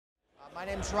My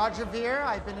name's Roger Veer.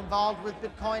 I've been involved with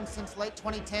Bitcoin since late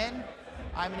 2010.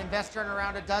 I'm an investor in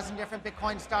around a dozen different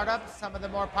Bitcoin startups. Some of the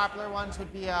more popular ones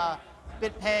would be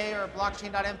BitPay or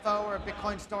blockchain.info or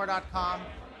bitcoinstore.com.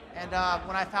 And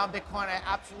when I found Bitcoin, I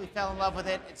absolutely fell in love with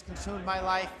it. It's consumed my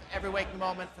life every waking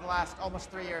moment for the last almost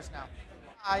 3 years now.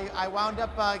 I wound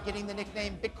up getting the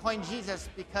nickname Bitcoin Jesus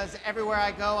because everywhere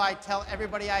I go, I tell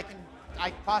everybody I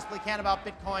possibly can about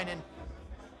Bitcoin. And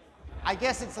I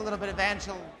guess it's a little bit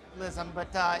evangelism,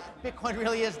 but Bitcoin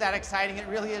really is that exciting. It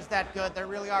really is that good. There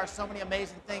really are so many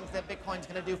amazing things that Bitcoin's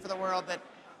going to do for the world that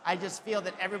I just feel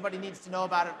that everybody needs to know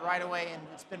about it right away. And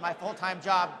it's been my full-time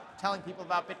job telling people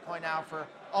about Bitcoin now for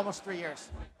almost 3 years.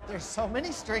 There's so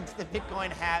many strengths that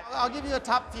Bitcoin has. I'll give you a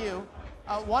top few.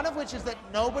 One of which is that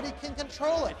nobody can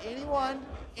control it. Anyone,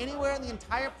 anywhere on the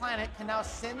entire planet can now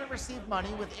send and receive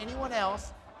money with anyone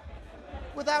else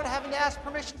without having to ask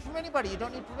permission from anybody. You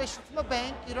don't need permission from a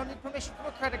bank. You don't need permission from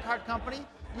a credit card company.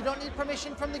 You don't need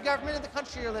permission from the government of the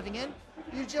country you're living in.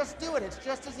 You just do it. It's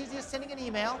just as easy as sending an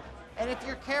email. And if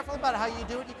you're careful about how you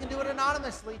do it, you can do it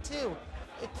anonymously too.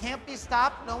 It can't be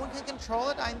stopped. No one can control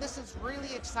it. I mean, this is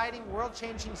really exciting,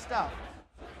 world-changing stuff.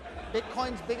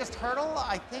 Bitcoin's biggest hurdle,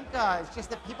 I think, is just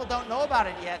that people don't know about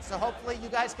it yet. So hopefully you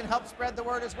guys can help spread the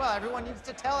word as well. Everyone needs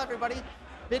to tell everybody,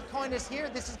 Bitcoin is here.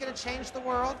 This is going to change the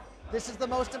world. This is the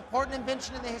most important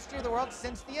invention in the history of the world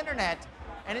since the internet.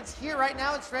 And it's here right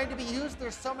now. It's ready to be used.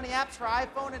 There's so many apps for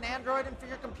iPhone and Android and for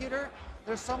your computer.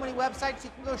 There's so many websites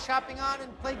you can go shopping on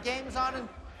and play games on. And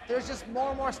there's just more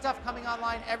and more stuff coming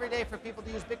online every day for people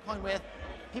to use Bitcoin with.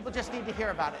 People just need to hear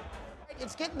about it.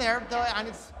 It's getting there, though, and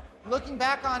it's looking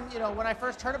back on, when I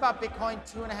first heard about Bitcoin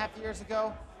 2.5 years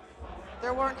ago,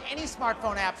 there weren't any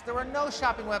smartphone apps. There were no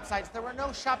shopping websites. There were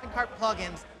no shopping cart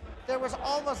plugins. There was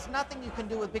almost nothing you can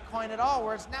do with Bitcoin at all,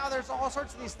 whereas now there's all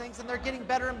sorts of these things, and they're getting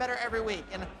better and better every week.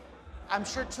 And I'm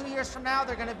sure 2 years from now,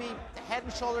 they're going to be head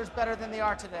and shoulders better than they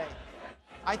are today.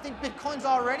 I think Bitcoin's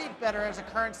already better as a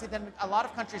currency than a lot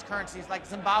of countries' currencies, like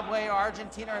Zimbabwe or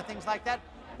Argentina or things like that.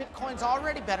 Bitcoin's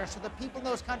already better, so the people in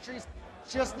those countries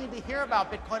just need to hear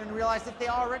about Bitcoin and realize that they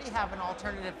already have an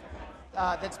alternative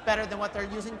that's better than what they're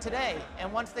using today.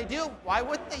 And once they do, why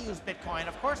wouldn't they use Bitcoin?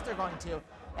 Of course they're going to.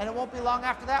 And it won't be long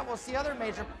after that, we'll see other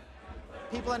major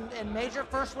people in major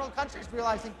first world countries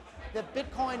realizing that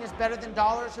Bitcoin is better than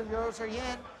dollars or euros or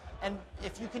yen. And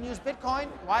if you can use Bitcoin,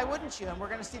 why wouldn't you? And we're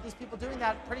going to see these people doing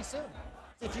that pretty soon.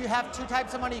 If you have two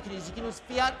types of money you can use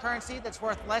fiat currency that's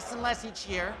worth less and less each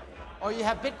year, or you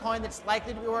have Bitcoin that's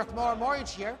likely to be worth more and more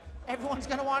each year. Everyone's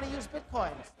going to want to use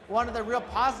Bitcoin. One of the real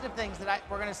positive things that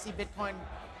we're going to see Bitcoin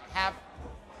have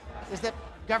is that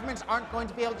governments aren't going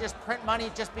to be able to just print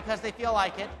money just because they feel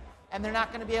like it, and they're not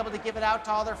going to be able to give it out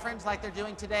to all their friends like they're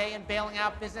doing today and bailing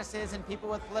out businesses and people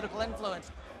with political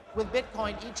influence. With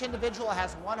Bitcoin, each individual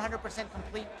has 100%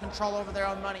 complete control over their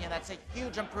own money, and that's a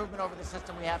huge improvement over the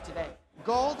system we have today.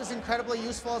 Gold is incredibly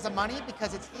useful as a money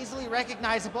because it's easily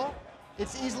recognizable,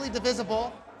 it's easily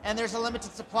divisible, and there's a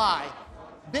limited supply.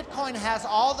 Bitcoin has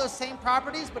all those same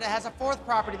properties, but it has a fourth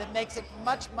property that makes it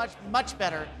much, much, much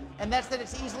better, and that's that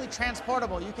it's easily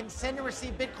transportable. You can send and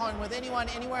receive Bitcoin with anyone,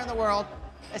 anywhere in the world,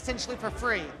 essentially for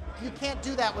free. You can't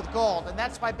do that with gold, and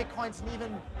that's why Bitcoin's an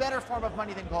even better form of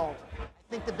money than gold.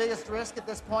 I think the biggest risk at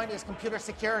this point is computer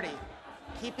security.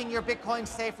 Keeping your Bitcoin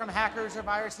safe from hackers or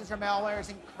viruses or malware is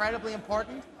incredibly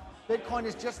important. Bitcoin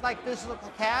is just like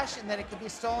physical cash in that it can be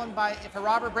stolen if a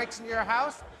robber breaks into your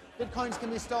house. Bitcoins can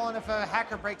be stolen if a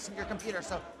hacker breaks into your computer.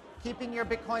 So keeping your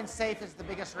Bitcoin safe is the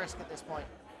biggest risk at this point.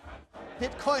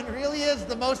 Bitcoin really is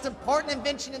the most important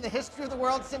invention in the history of the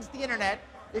world since the internet.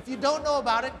 If you don't know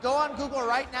about it, go on Google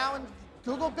right now and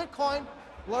Google Bitcoin.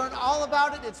 Learn all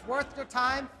about it. It's worth your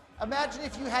time. Imagine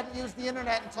if you hadn't used the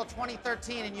internet until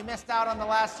 2013 and you missed out on the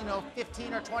last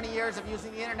 15 or 20 years of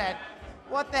using the internet.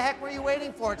 What the heck were you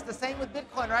waiting for? It's the same with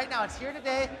Bitcoin right now. It's here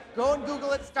today. Go and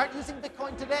Google it. Start using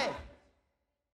Bitcoin today.